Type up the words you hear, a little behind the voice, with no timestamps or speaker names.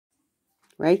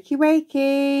Wakey,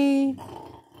 wakey.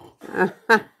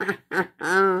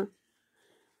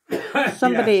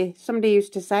 Somebody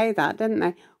used to say that, didn't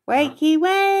they? Wakey,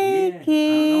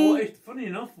 wakey. Yeah, funny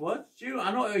enough, I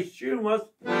know what his tune was.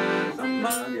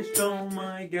 Somebody stole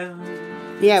my gun.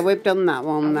 Yeah, we've done that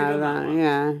one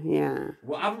though. Yeah.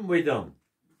 What haven't we done?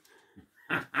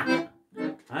 I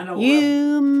know.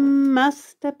 You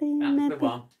must have been. That's the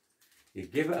one. You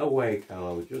give it away,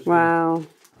 Carl. Wow,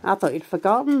 I thought you'd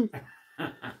forgotten.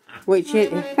 Which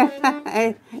isn't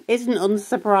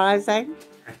unsurprising.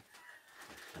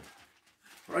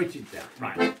 Write it down.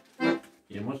 Right.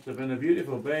 You must have been a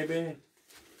beautiful baby.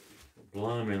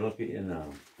 Blimey, look at you now.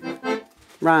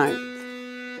 Right.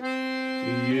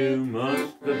 You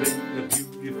must have been a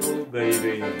beautiful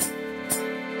baby.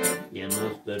 You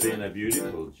must have been a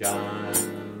beautiful child.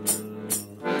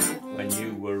 When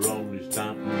you were only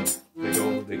starting to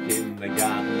go to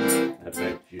kindergarten, I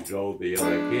bet you drove the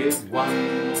other kids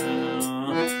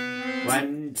wild.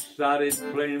 When you started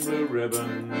playing Blue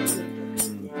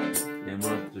Ribbon, you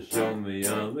must have shown the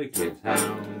other kids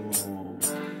how.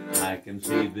 I can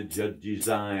see the judge's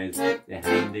eyes, they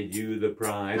handed you the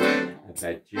prize. I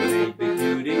bet you made the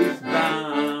cutest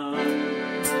bow.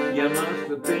 You must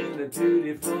have been a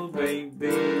beautiful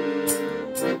baby.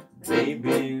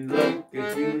 Baby, look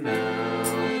at you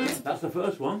now. That's the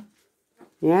first one.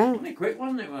 Yeah. Only quick,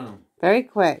 wasn't it, Well? Very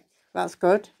quick. That's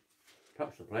good.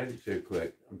 Perhaps I played it too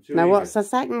quick. I'm too now, eager. what's the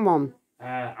second one?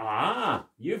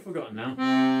 You've forgotten now.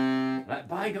 Let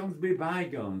bygones be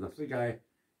bygones. I think I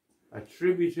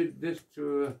attributed this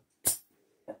to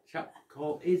a chap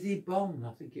called Izzy Bone.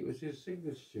 I think it was his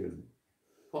singer tune.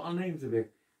 What are names of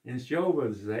it? In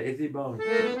showbiz, Izzy Bone.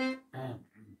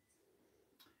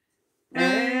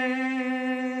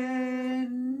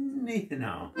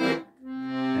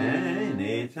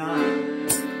 Anytime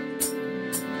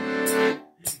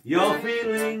you're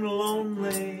feeling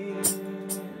lonely.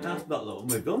 That's not the one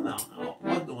we've done that.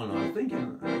 What's the one I was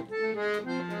thinking?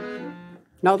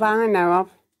 Not that I know of.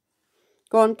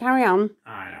 Go on, carry on.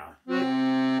 I know.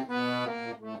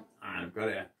 I've got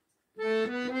it.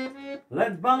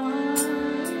 Let bygones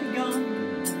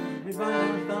be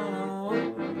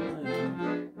bygones.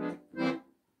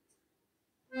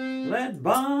 Let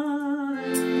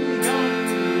bygones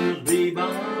be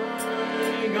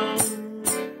bygones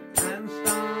and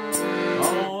start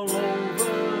all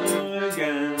over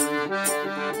again.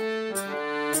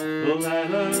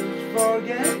 Let us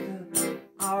forget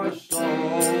our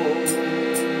sorrow.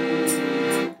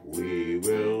 We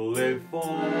will live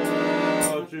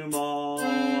for tomorrow.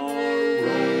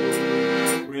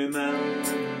 Remember,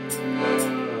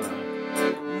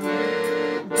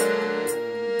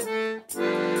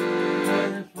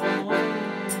 let's follow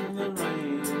the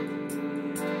rain.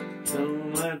 So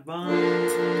let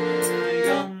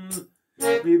bygones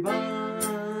be bygones.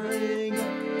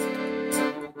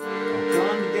 I'm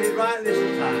trying to get it right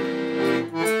this time.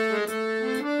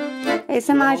 It's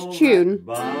a nice tune.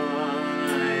 Bygones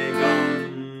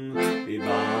be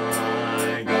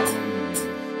bygones.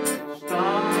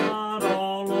 Start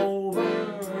all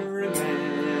over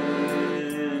again.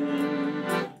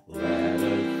 Let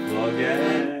us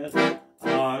forget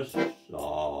our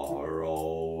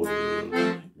sorrows.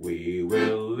 We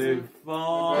will live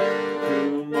for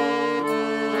tomorrow.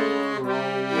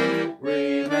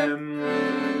 Remember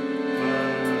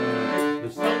the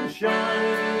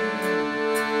sunshine.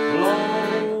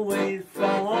 Always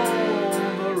follow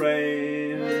the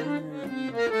rain.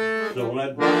 So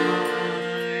let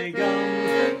bygones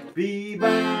be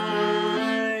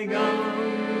bygones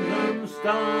and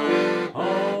start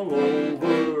all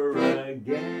over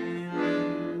again.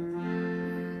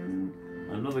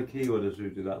 Another key would have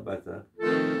suited that better.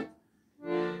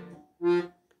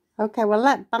 Okay, well,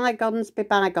 let bygones be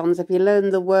bygones if you learn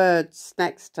the words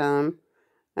next time.